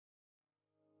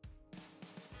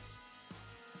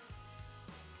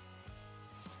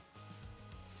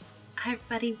Hi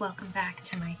everybody, welcome back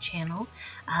to my channel.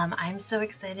 I'm so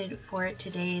excited for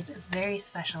today's very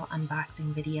special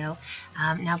unboxing video.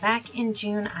 Now back in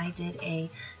June I did a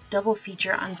double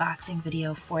feature unboxing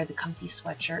video for the Comfy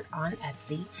Sweatshirt on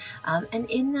Etsy, and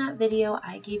in that video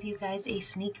I gave you guys a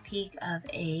sneak peek of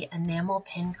a enamel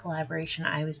pin collaboration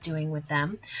I was doing with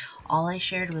them. All I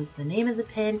shared was the name of the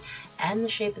pin and the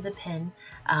shape of the pin.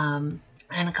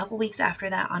 And a couple weeks after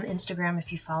that on Instagram,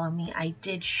 if you follow me, I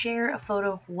did share a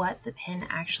photo of what the pin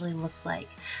actually looks like.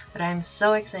 But I'm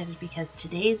so excited because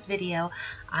today's video,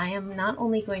 I am not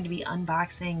only going to be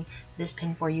unboxing this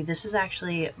pin for you, this is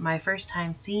actually my first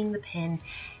time seeing the pin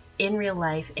in real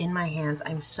life in my hands.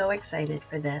 I'm so excited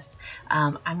for this.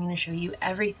 I'm going to show you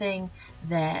everything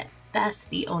that Bess,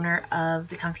 the owner of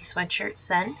the Comfy Sweatshirt,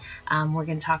 sent. We're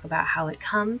going to talk about how it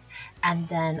comes, and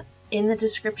then in the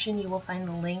description, you will find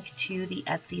the link to the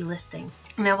Etsy listing.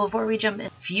 Now, before we jump in, a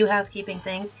few housekeeping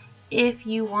things. If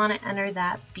you want to enter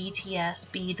that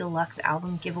BTS B Deluxe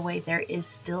album giveaway, there is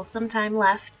still some time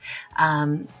left.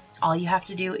 All you have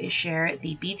to do is share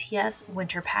the BTS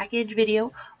Winter Package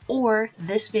video or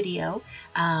this video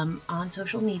on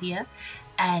social media,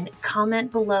 and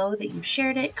comment below that you've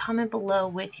shared it. Comment below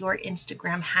with your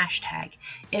Instagram hashtag.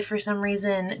 If for some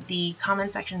reason the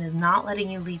comment section is not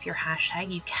letting you leave your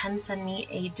hashtag, you can send me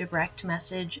a direct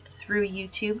message through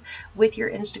YouTube with your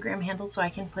Instagram handle so I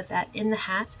can put that in the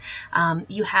hat.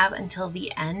 You have until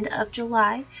the end of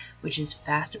July, which is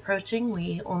fast approaching.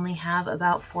 We only have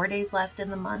about 4 days left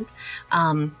in the month.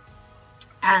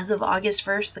 As of August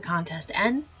 1st, the contest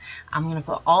ends. I'm going to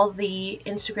put all the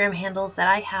Instagram handles that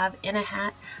I have in a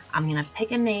hat. I'm going to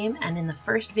pick a name, and in the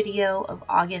first video of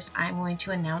August, I'm going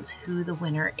to announce who the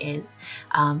winner is.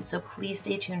 So please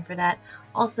stay tuned for that.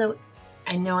 Also,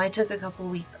 I know I took a couple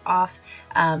weeks off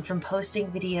from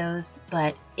posting videos,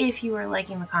 but if you are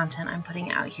liking the content I'm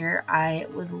putting out here, I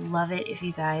would love it if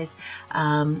you guys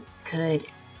could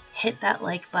hit that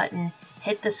like button,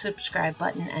 hit the subscribe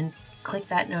button, and click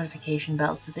that notification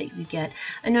bell so that you get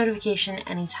a notification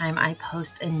anytime I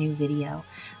post a new video.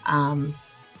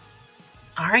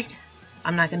 Alright,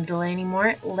 I'm not going to delay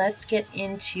anymore. Let's get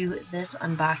into this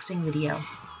unboxing video.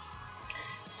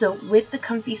 So with the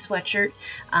Comfy Sweatshirt,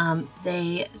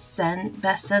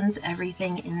 Bess sends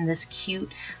everything in this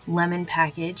cute lemon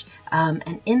package,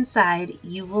 and inside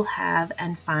you will have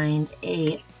and find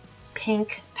a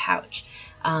pink pouch.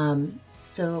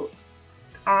 So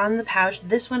on the pouch,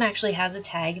 this one actually has a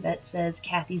tag that says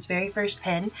Kathy's very first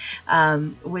pin,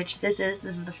 which this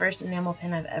is the first enamel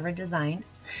pin I've ever designed.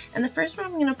 And the first one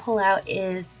I'm going to pull out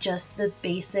is just the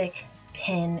basic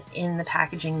pin in the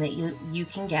packaging that you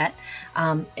can get.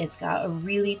 It's got a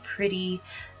really pretty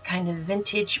kind of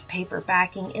vintage paper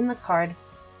backing in the card,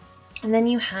 and then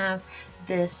you have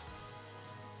this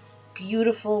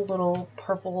beautiful little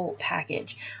purple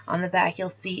package. On the back you'll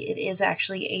see it is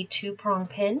actually a 2-prong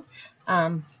pin.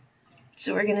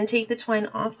 So we're going to take the twine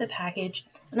off the package,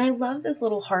 and I love this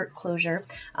little heart closure.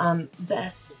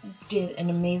 Bess did an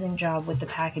amazing job with the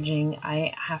packaging.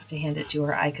 I have to hand it to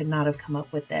her. I could not have come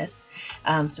up with this.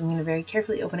 So I'm going to very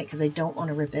carefully open it because I don't want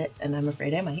to rip it, and I'm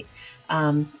afraid I might.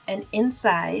 And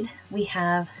inside we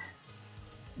have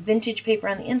vintage paper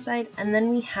on the inside, and then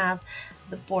we have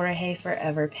the Borahé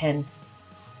Forever pin.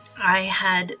 I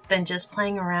had been just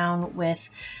playing around with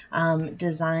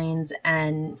designs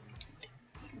and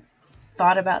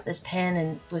thought about this pin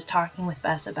and was talking with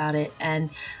Bess about it,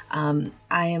 and I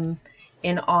am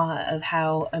in awe of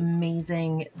how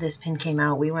amazing this pin came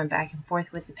out. We went back and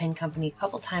forth with the pin company a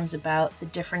couple times about the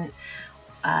different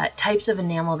types of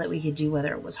enamel that we could do,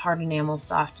 whether it was hard enamel,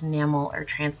 soft enamel, or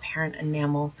transparent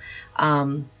enamel,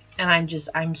 and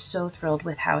I'm so thrilled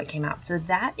with how it came out. So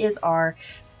that is our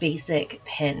basic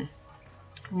pin.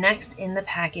 Next in the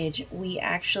package, we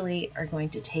actually are going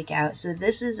to take out, so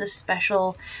this is a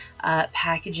special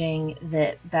packaging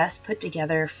that Bess put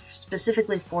together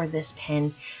specifically for this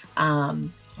pin,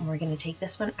 and we're going to take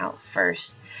this one out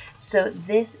first. So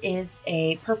this is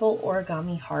a purple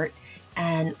origami heart,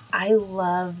 and I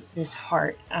love this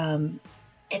heart.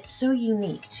 It's so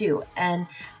unique too, and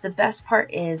the best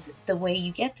part is the way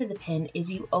you get to the pin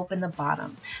is you open the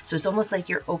bottom, so it's almost like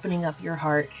you're opening up your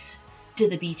heart to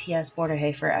the BTS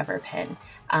Borahé Forever pin,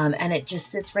 and it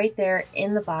just sits right there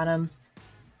in the bottom.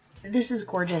 This is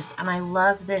gorgeous, and I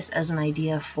love this as an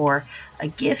idea for a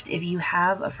gift if you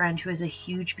have a friend who is a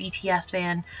huge BTS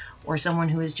fan or someone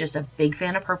who is just a big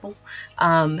fan of purple.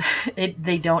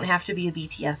 They don't have to be a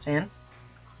BTS fan.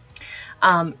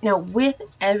 Now with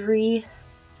every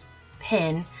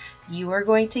pin you are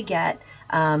going to get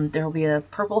There will be a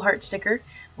purple heart sticker,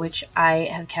 which I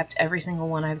have kept every single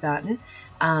one I've gotten.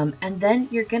 And then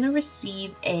you're going to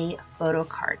receive a photo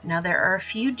card. Now there are a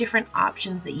few different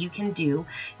options that you can do.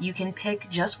 You can pick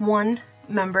just one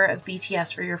member of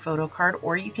BTS for your photo card,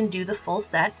 or you can do the full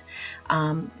set.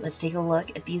 Let's take a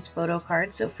look at these photo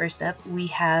cards. So first up we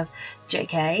have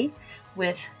JK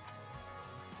with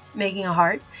making a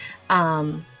heart.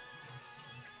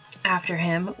 After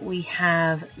him we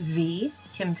have V,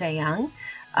 Kim Tae-young.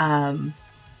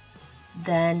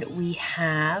 Then we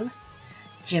have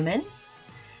Jimin.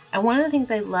 And one of the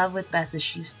things I love with Bess is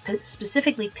she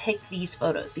specifically picked these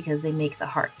photos because they make the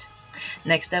heart.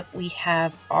 Next up we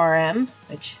have RM,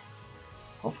 which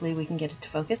hopefully we can get it to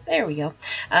focus. There we go.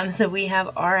 So we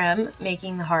have RM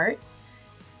making the heart.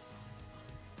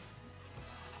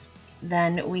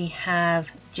 Then we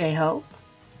have J-Hope.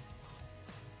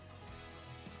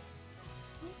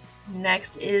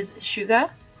 Next is Suga.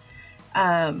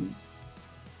 After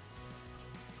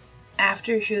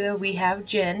Suga we have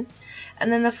Jin.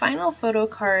 And then the final photo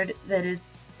card that is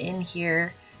in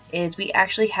here is we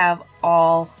actually have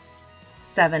all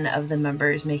 7 of the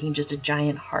members making just a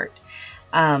giant heart.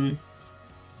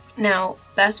 Now,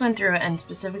 Bess went through and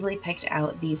specifically picked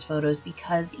out these photos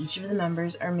because each of the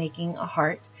members are making a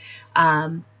heart.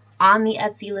 On the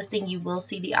Etsy listing, you will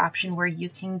see the option where you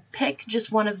can pick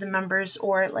just one of the members,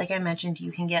 or like I mentioned,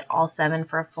 you can get all 7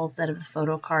 for a full set of the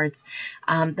photo cards.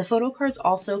 The photo cards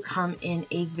also come in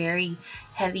a very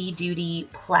heavy-duty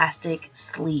plastic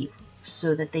sleeve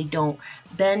so that they don't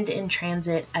bend in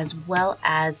transit, as well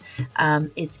as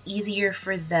it's easier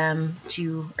for them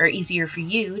to, or easier for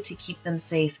you to keep them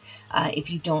safe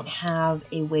if you don't have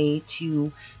a way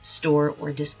to store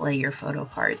or display your photo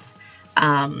cards.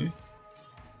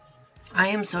 I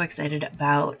am so excited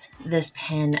about this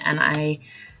pin, and I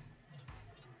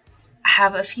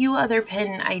have a few other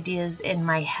pin ideas in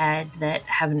my head that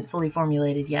haven't fully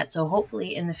formulated yet, so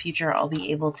hopefully in the future I'll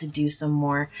be able to do some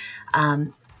more.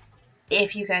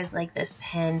 If you guys like this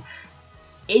pin,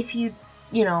 if you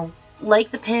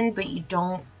like the pin but you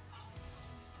don't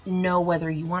know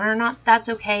whether you want it or not, that's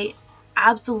okay.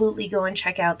 Absolutely go and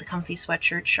check out the Comfy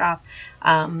Sweatshirt shop.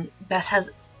 Bess has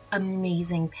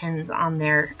amazing pins on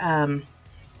there.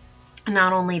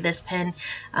 Not only this pin,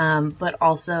 but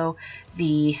also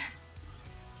the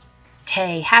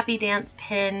Tay Happy Dance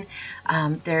pin.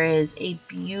 There is a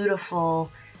beautiful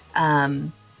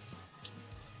inner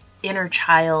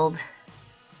child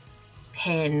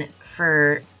pin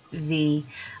for V,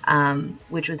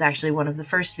 which was actually one of the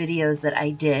first videos that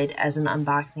I did as an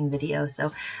unboxing video.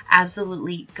 So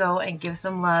absolutely go and give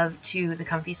some love to the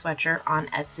Comfy Sweatshirt on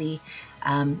Etsy.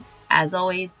 As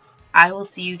always, I will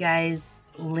see you guys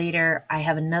later. I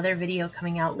have another video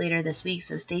coming out later this week,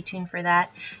 so stay tuned for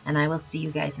that, and I will see you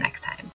guys next time.